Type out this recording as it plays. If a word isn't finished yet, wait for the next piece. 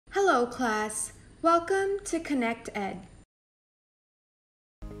Hello class, welcome to Connect Ed.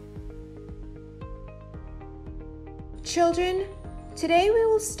 Children, today we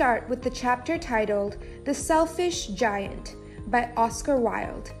will start with the chapter titled The Selfish Giant by Oscar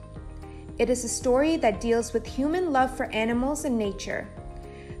Wilde. It is a story that deals with human love for animals and nature.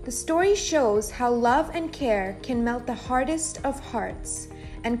 The story shows how love and care can melt the hardest of hearts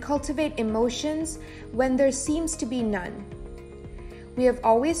and cultivate emotions when there seems to be none. We have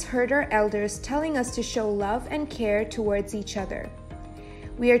always heard our elders telling us to show love and care towards each other.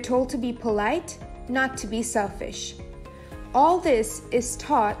 We are told to be polite, not to be selfish. All this is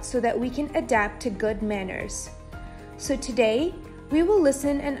taught so that we can adapt to good manners. So today, we will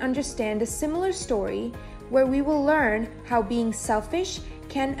listen and understand a similar story where we will learn how being selfish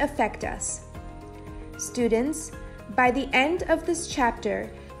can affect us. Students, by the end of this chapter,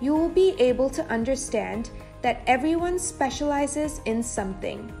 you will be able to understand that everyone specializes in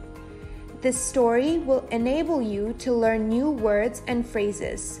something. This story will enable you to learn new words and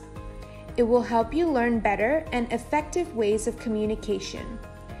phrases. It will help you learn better and effective ways of communication.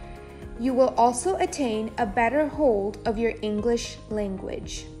 You will also attain a better hold of your English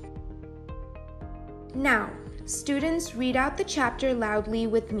language. Now, students, read out the chapter loudly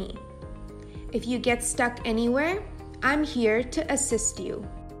with me. If you get stuck anywhere, I'm here to assist you.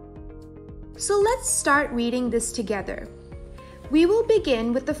 So let's start reading this together. We will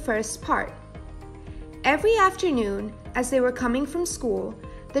begin with the first part. Every afternoon, as they were coming from school,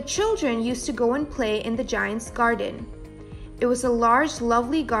 the children used to go and play in the giant's garden. It was a large,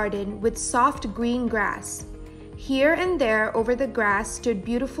 lovely garden with soft green grass. Here and there over the grass stood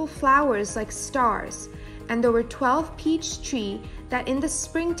beautiful flowers like stars, and there were 12 peach trees that in the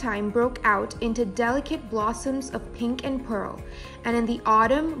springtime broke out into delicate blossoms of pink and pearl, and in the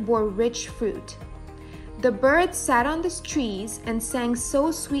autumn bore rich fruit. The birds sat on the trees and sang so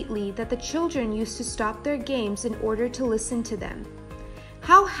sweetly that the children used to stop their games in order to listen to them.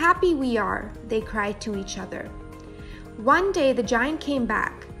 "How happy we are!" they cried to each other. One day the giant came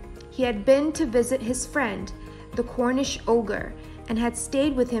back. He had been to visit his friend, the Cornish ogre, and had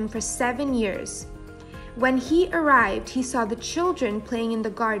stayed with him for 7 years. When he arrived, he saw the children playing in the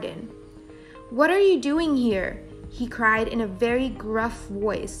garden. "What are you doing here?" he cried in a very gruff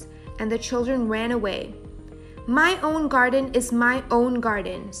voice, and the children ran away. "My own garden is my own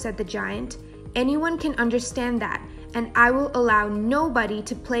garden," said the giant. "Anyone can understand that, and I will allow nobody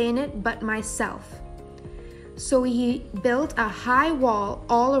to play in it but myself." So he built a high wall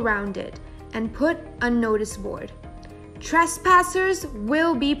all around it and put a notice board. "Trespassers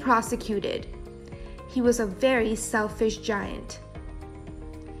will be prosecuted." He was a very selfish giant.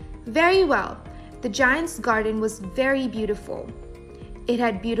 Very well, the giant's garden was very beautiful. It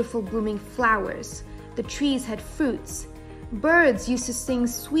had beautiful blooming flowers. The trees had fruits. Birds used to sing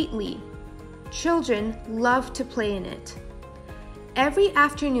sweetly. Children loved to play in it. Every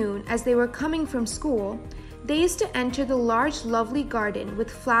afternoon, as they were coming from school, they used to enter the large, lovely garden with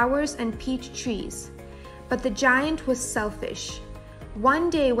flowers and peach trees. But the giant was selfish. One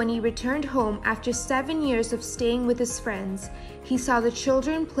day when he returned home after 7 years of staying with his friends, he saw the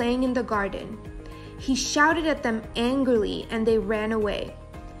children playing in the garden. He shouted at them angrily and they ran away.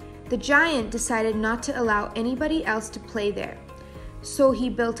 The giant decided not to allow anybody else to play there, so he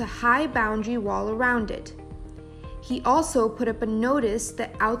built a high boundary wall around it. He also put up a notice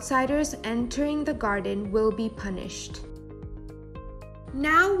that outsiders entering the garden will be punished.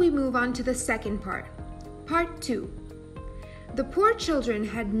 Now we move on to the second part, Part 2. The poor children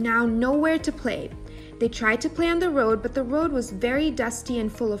had now nowhere to play. They tried to play on the road, but the road was very dusty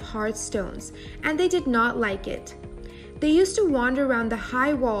and full of hard stones, and they did not like it. They used to wander around the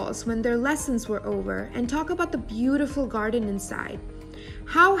high walls when their lessons were over and talk about the beautiful garden inside.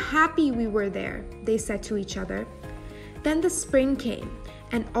 "How happy we were there," they said to each other. Then the spring came,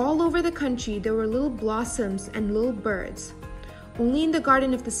 and all over the country there were little blossoms and little birds. Only in the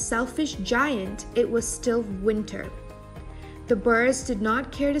garden of the selfish giant, it was still winter. The birds did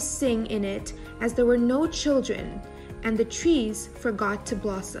not care to sing in it as there were no children, and the trees forgot to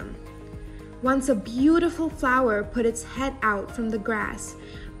blossom. Once a beautiful flower put its head out from the grass,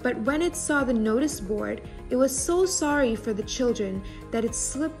 but when it saw the notice board, it was so sorry for the children that it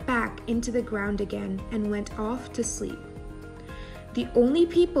slipped back into the ground again and went off to sleep. The only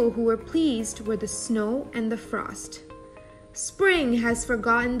people who were pleased were the snow and the frost. "Spring has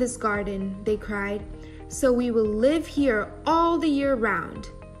forgotten this garden," they cried, "so we will live here all the year round."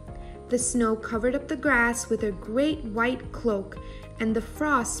 The snow covered up the grass with a great white cloak, and the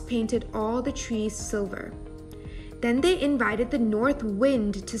frost painted all the trees silver. Then they invited the north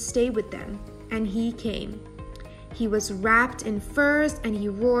wind to stay with them, and he came. He was wrapped in furs and he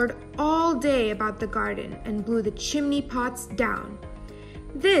roared all day about the garden and blew the chimney pots down.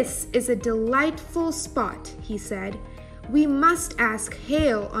 "This is a delightful spot," he said. "We must ask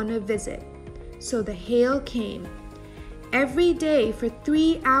Hail on a visit." So the Hail came. Every day for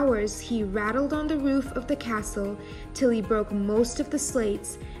 3 hours he rattled on the roof of the castle till he broke most of the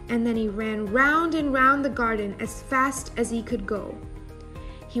slates, and then he ran round and round the garden as fast as he could go.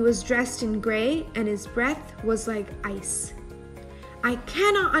 He was dressed in gray and his breath was like ice. "I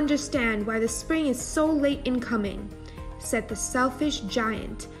cannot understand why the spring is so late in coming," said the selfish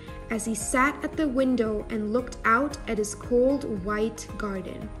giant as he sat at the window and looked out at his cold white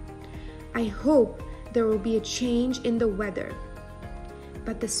garden. "I hope there will be a change in the weather."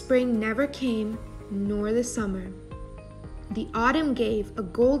 But the spring never came, nor the summer. The autumn gave a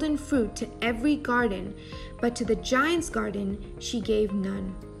golden fruit to every garden, but to the giant's garden she gave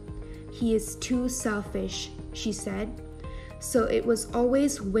none. "He is too selfish," she said. So it was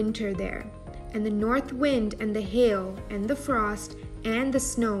always winter there, and the north wind and the hail and the frost and the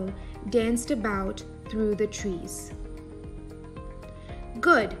snow danced about through the trees.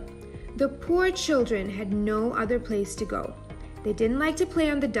 Good. The poor children had no other place to go. They didn't like to play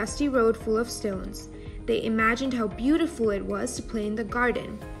on the dusty road full of stones. They imagined how beautiful it was to play in the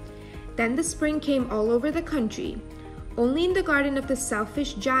garden. Then the spring came all over the country. Only in the garden of the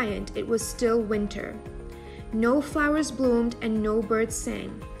selfish giant it was still winter. No flowers bloomed and no birds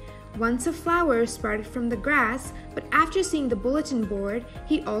sang. Once a flower sprouted from the grass, but after seeing the bulletin board,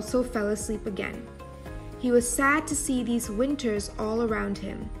 he also fell asleep again. He was sad to see these winters all around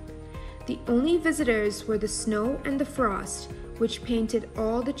him. The only visitors were the snow and the frost, which painted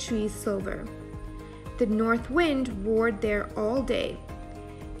all the trees silver. The north wind roared there all day.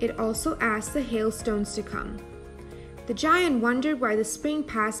 It also asked the hailstones to come. The giant wondered why the spring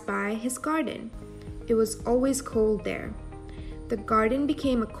passed by his garden. It was always cold there. The garden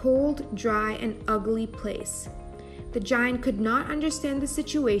became a cold, dry, and ugly place. The giant could not understand the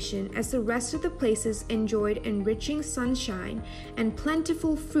situation as the rest of the places enjoyed enriching sunshine and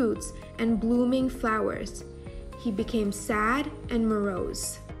plentiful fruits and blooming flowers. He became sad and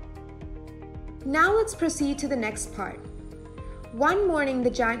morose. Now let's proceed to the next part. One morning the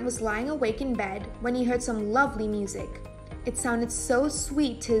giant was lying awake in bed when he heard some lovely music. It sounded so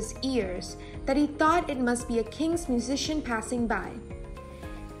sweet to his ears that he thought it must be a king's musician passing by.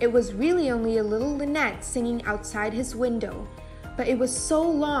 It was really only a little linnet singing outside his window, but it was so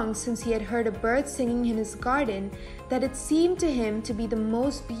long since he had heard a bird singing in his garden that it seemed to him to be the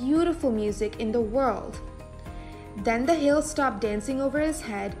most beautiful music in the world. Then the hail stopped dancing over his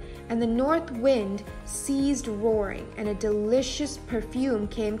head, and the north wind ceased roaring, and a delicious perfume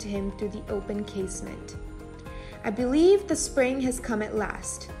came to him through the open casement. "I believe the spring has come at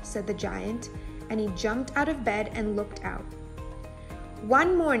last," said the giant, and he jumped out of bed and looked out.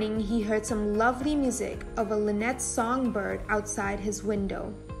 One morning he heard some lovely music of a linnet songbird outside his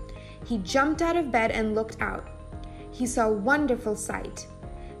window. He jumped out of bed and looked out. He saw a wonderful sight.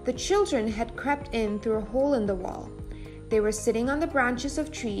 The children had crept in through a hole in the wall. They were sitting on the branches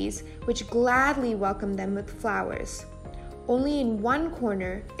of trees, which gladly welcomed them with flowers. Only in one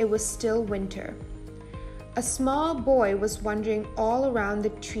corner it was still winter. A small boy was wandering all around the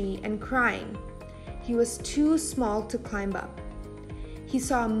tree and crying. He was too small to climb up. He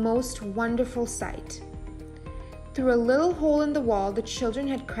saw a most wonderful sight. Through a little hole in the wall, the children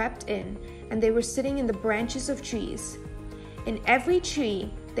had crept in, and they were sitting in the branches of trees. In every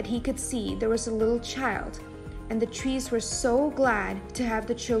tree that he could see, there was a little child, and the trees were so glad to have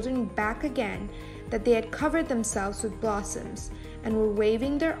the children back again that they had covered themselves with blossoms and were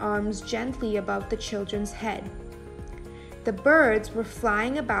waving their arms gently above the children's head. The birds were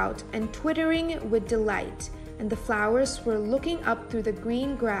flying about and twittering with delight, and the flowers were looking up through the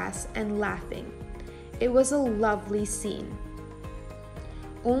green grass and laughing. It was a lovely scene.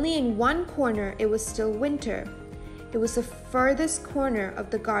 Only in one corner it was still winter. It was the furthest corner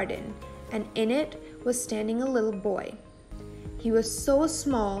of the garden, and in it was standing a little boy. He was so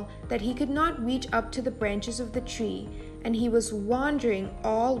small that he could not reach up to the branches of the tree, and he was wandering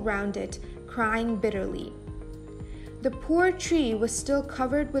all round it, crying bitterly. The poor tree was still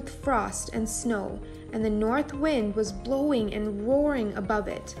covered with frost and snow, and the north wind was blowing and roaring above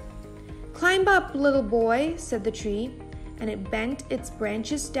it. "Climb up, little boy," said the tree, and it bent its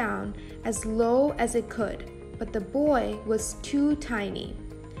branches down as low as it could, but the boy was too tiny,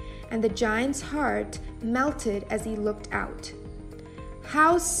 and the giant's heart melted as he looked out.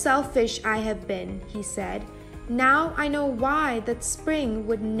 "How selfish I have been," he said. "Now I know why that spring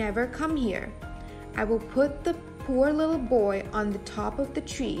would never come here. I will put the poor little boy on the top of the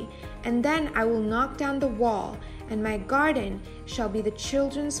tree, and then I will knock down the wall, and my garden shall be the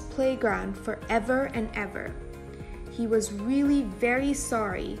children's playground forever and ever." He was really very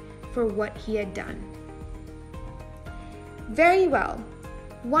sorry for what he had done. Very well.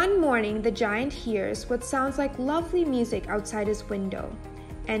 One morning, the giant hears what sounds like lovely music outside his window,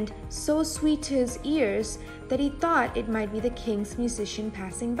 and so sweet to his ears that he thought it might be the king's musician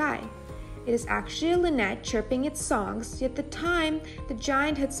passing by. It is actually a linnet chirping its songs, yet the time the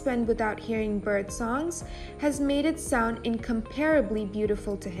giant had spent without hearing bird songs has made it sound incomparably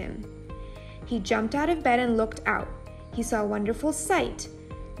beautiful to him. He jumped out of bed and looked out. He saw a wonderful sight.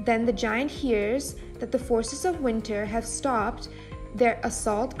 Then the giant hears that the forces of winter have stopped their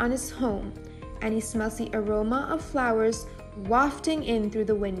assault on his home, and he smells the aroma of flowers wafting in through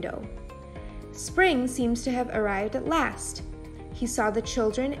the window. Spring seems to have arrived at last. He saw the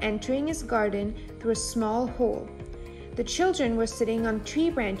children entering his garden through a small hole. The children were sitting on tree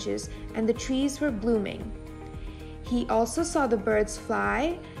branches and the trees were blooming. He also saw the birds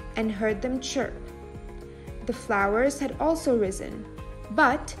fly and heard them chirp. The flowers had also risen,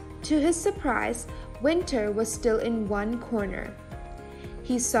 but to his surprise, winter was still in one corner.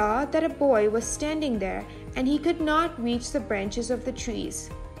 He saw that a boy was standing there and he could not reach the branches of the trees.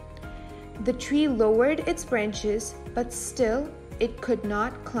 The tree lowered its branches, but still it could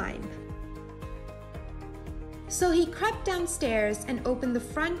not climb. So he crept downstairs and opened the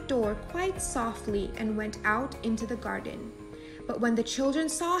front door quite softly and went out into the garden. But when the children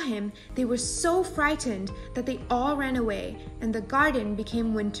saw him, they were so frightened that they all ran away, and the garden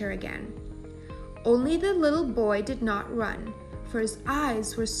became winter again. Only the little boy did not run, for his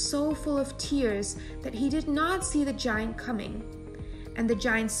eyes were so full of tears that he did not see the giant coming. And the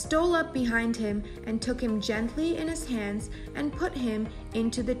giant stole up behind him and took him gently in his hands and put him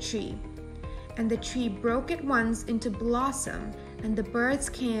into the tree. And the tree broke at once into blossom, and the birds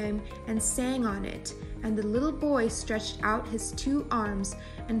came and sang on it, and the little boy stretched out his 2 arms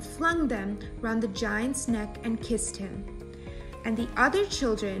and flung them round the giant's neck and kissed him. And the other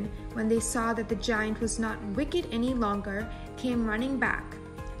children, when they saw that the giant was not wicked any longer, came running back,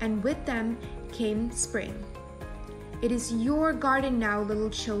 and with them came spring. "It is your garden now, little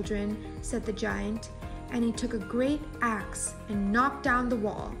children," said the giant, and he took a great axe and knocked down the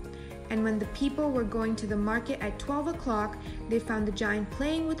wall. And when the people were going to the market at 12 o'clock, they found the giant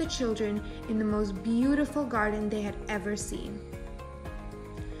playing with the children in the most beautiful garden they had ever seen.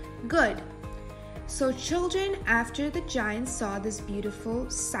 Good. So children, after the giant saw this beautiful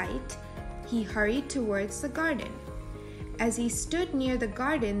sight, he hurried towards the garden. As he stood near the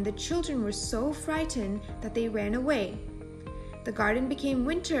garden, the children were so frightened that they ran away. The garden became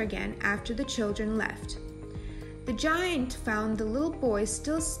winter again after the children left. The giant found the little boy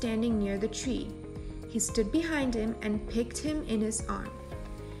still standing near the tree. He stood behind him and picked him in his arm.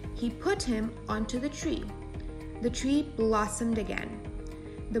 He put him onto the tree. The tree blossomed again.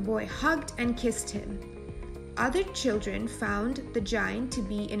 The boy hugged and kissed him. Other children found the giant to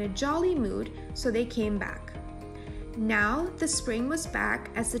be in a jolly mood, so they came back. Now the spring was back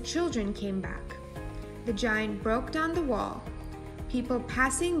as the children came back. The giant broke down the wall. People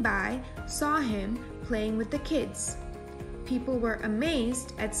passing by saw him playing with the kids. People were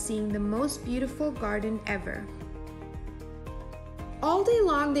amazed at seeing the most beautiful garden ever. All day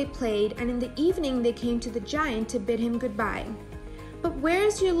long they played, and in the evening they came to the giant to bid him goodbye. "But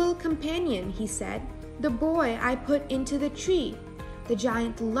where's your little companion?" he said. "The boy I put into the tree." The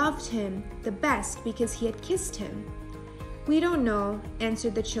giant loved him the best because he had kissed him. "We don't know,"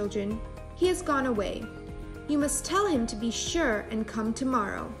 answered the children. "He has gone away. You must tell him to be sure and come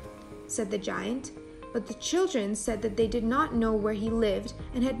tomorrow," said the giant. But the children said that they did not know where he lived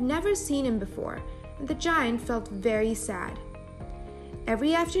and had never seen him before, and the giant felt very sad.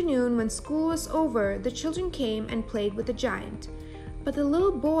 Every afternoon when school was over, the children came and played with the giant. But the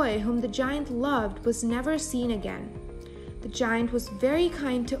little boy whom the giant loved was never seen again. The giant was very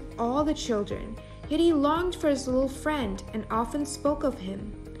kind to all the children, yet he longed for his little friend and often spoke of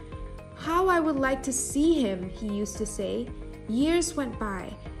him. "How I would like to see him," he used to say. Years went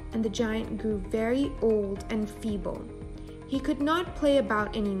by, and the giant grew very old and feeble. He could not play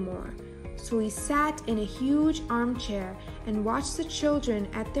about anymore, so he sat in a huge armchair and watched the children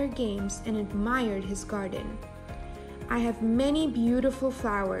at their games and admired his garden. "I have many beautiful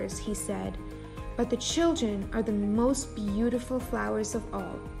flowers," he said, "but the children are the most beautiful flowers of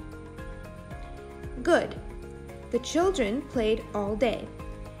all." Good. The children played all day.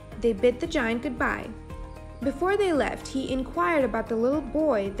 They bid the giant goodbye. Before they left, he inquired about the little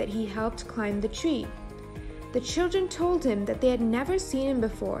boy that he helped climb the tree. The children told him that they had never seen him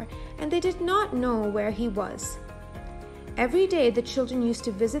before, and they did not know where he was. Every day the children used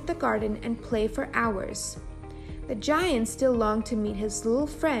to visit the garden and play for hours. The giant still longed to meet his little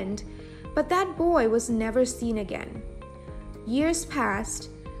friend, but that boy was never seen again. Years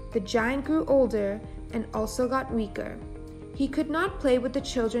passed, the giant grew older and also got weaker. He could not play with the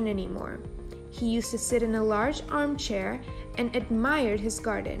children anymore. He used to sit in a large armchair and admired his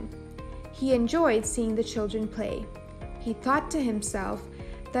garden. He enjoyed seeing the children play. He thought to himself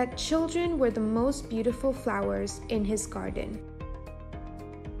that children were the most beautiful flowers in his garden.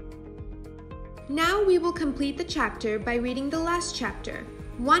 Now we will complete the chapter by reading the last chapter.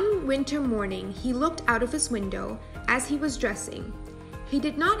 One winter morning, he looked out of his window as he was dressing. He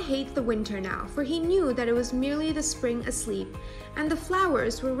did not hate the winter now, for he knew that it was merely the spring asleep and the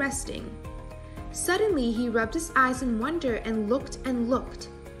flowers were resting. Suddenly, he rubbed his eyes in wonder and looked and looked.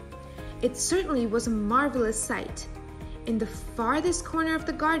 It certainly was a marvelous sight. In the farthest corner of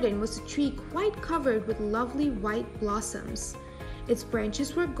the garden was a tree quite covered with lovely white blossoms. Its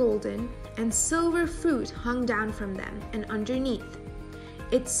branches were golden, and silver fruit hung down from them, and underneath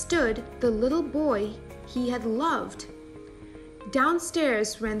it stood the little boy he had loved.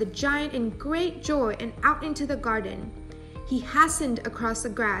 Downstairs ran the giant in great joy and out into the garden. He hastened across the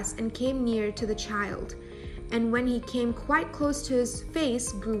grass and came near to the child, and when he came quite close to his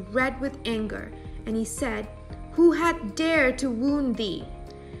face grew red with anger, and he said, "Who had dared to wound thee?"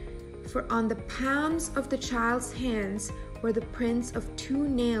 For on the palms of the child's hands were the prints of 2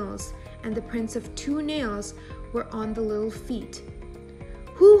 nails, and the prints of 2 nails were on the little feet.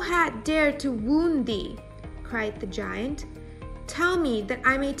 "Who had dared to wound thee?" cried the giant. "Tell me that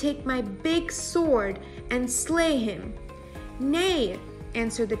I may take my big sword and slay him." "Nay,"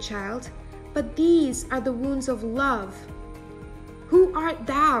 answered the child, "but these are the wounds of love." "Who art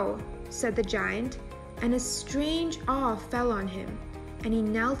thou?" said the giant, and a strange awe fell on him, and he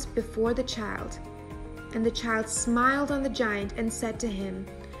knelt before the child. And the child smiled on the giant and said to him,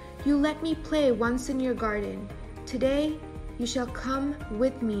 "You let me play once in your garden. Today you shall come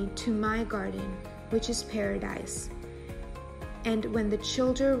with me to my garden, which is paradise." And when the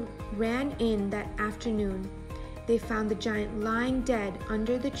children ran in that afternoon, they found the giant lying dead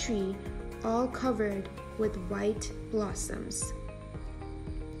under the tree, all covered with white blossoms.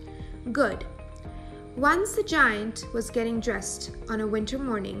 Good. Once the giant was getting dressed on a winter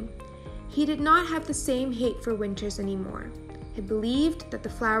morning, he did not have the same hate for winters anymore. He believed that the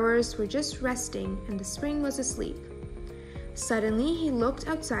flowers were just resting and the spring was asleep. Suddenly, he looked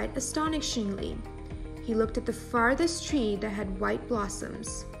outside astonishingly. He looked at the farthest tree that had white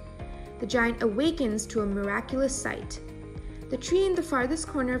blossoms. The giant awakens to a miraculous sight. The tree in the farthest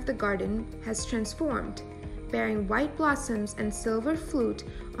corner of the garden has transformed, bearing white blossoms and silver fruit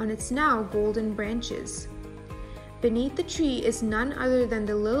on its now golden branches. Beneath the tree is none other than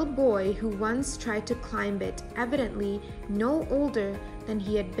the little boy who once tried to climb it, evidently no older than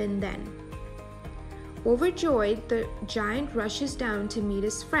he had been then. Overjoyed, the giant rushes down to meet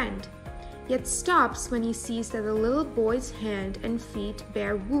his friend, yet stops when he sees that the little boy's hand and feet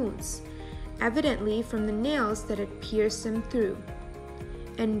bear wounds, evidently from the nails that had pierced them through.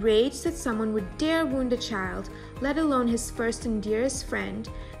 Enraged that someone would dare wound a child, let alone his first and dearest friend,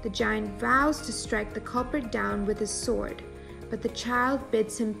 the giant vows to strike the culprit down with his sword. But the child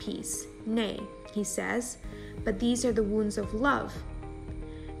bids him peace. "Nay," he says, "but these are the wounds of love."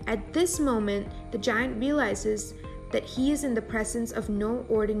 At this moment, the giant realizes that he is in the presence of no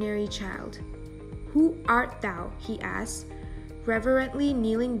ordinary child. "Who art thou?" he asks, reverently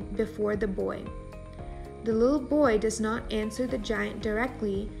kneeling before the boy. The little boy does not answer the giant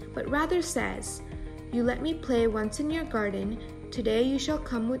directly, but rather says, "You let me play once in your garden. Today you shall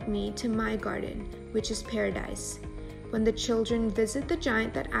come with me to my garden, which is paradise." When the children visit the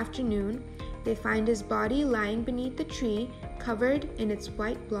giant that afternoon, they find his body lying beneath the tree, covered in its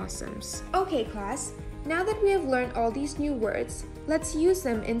white blossoms. Okay, class, now that we have learned all these new words, let's use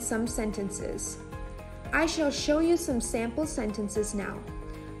them in some sentences. I shall show you some sample sentences now.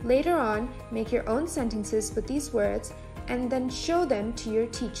 Later on, make your own sentences with these words and then show them to your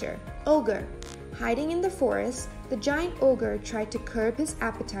teacher. Ogre. Hiding in the forest, the giant ogre tried to curb his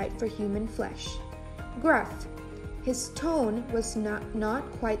appetite for human flesh. Gruff. His tone was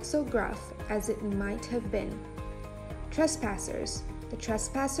not quite so gruff as it might have been. Trespassers. The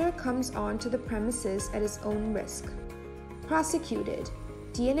trespasser comes onto the premises at his own risk. Prosecuted.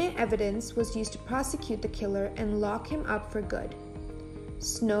 DNA evidence was used to prosecute the killer and lock him up for good.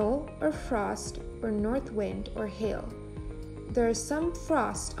 Snow or frost or north wind or hail. There is some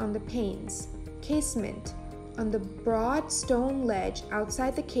frost on the panes. Casement. On the broad stone ledge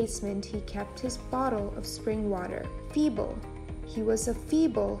outside the casement he kept his bottle of spring water. Feeble. He was a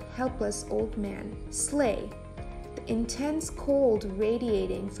feeble, helpless old man. Sleigh. The intense cold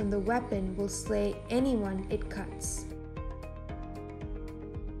radiating from the weapon will slay anyone it cuts.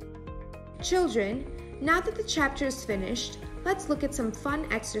 Children, now that the chapter is finished, let's look at some fun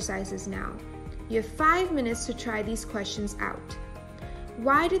exercises now. You have 5 minutes to try these questions out.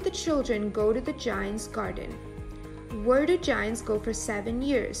 Why did the children go to the giant's garden? Where do giants go for 7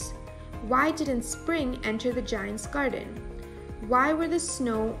 years? Why didn't spring enter the giant's garden? Why were the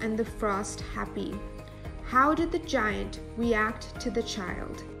snow and the frost happy? How did the giant react to the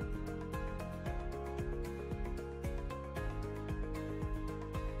child?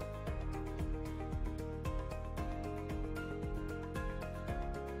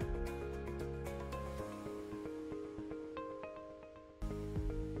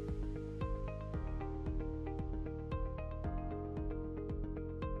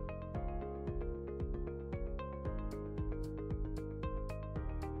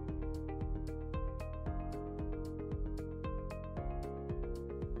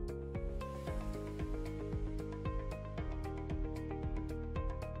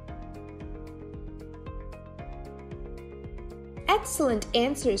 Excellent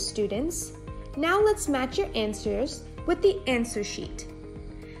answers, students. Now let's match your answers with the answer sheet.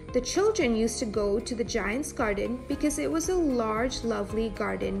 The children used to go to the giant's garden because it was a large, lovely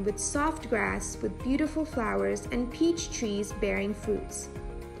garden with soft grass, with beautiful flowers and peach trees bearing fruits.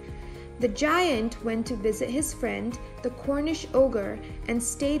 The giant went to visit his friend, the Cornish ogre, and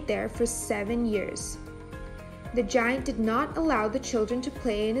stayed there for 7 years. The giant did not allow the children to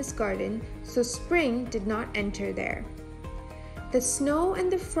play in his garden, so spring did not enter there. The snow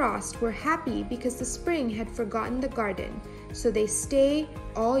and the frost were happy because the spring had forgotten the garden, so they stay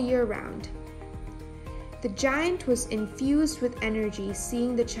all year round. The giant was infused with energy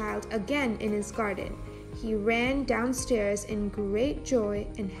seeing the child again in his garden. He ran downstairs in great joy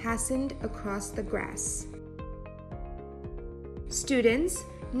and hastened across the grass. Students,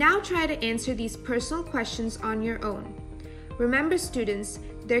 now try to answer these personal questions on your own. Remember, students,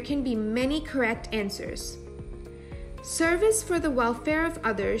 there can be many correct answers. Service for the welfare of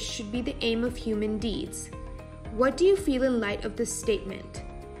others should be the aim of human deeds. What do you feel in light of this statement?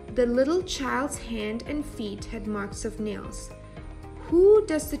 The little child's hand and feet had marks of nails. Who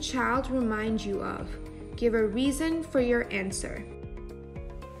does the child remind you of? Give a reason for your answer.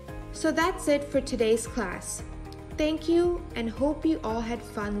 So that's it for today's class. Thank you and hope you all had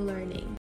fun learning.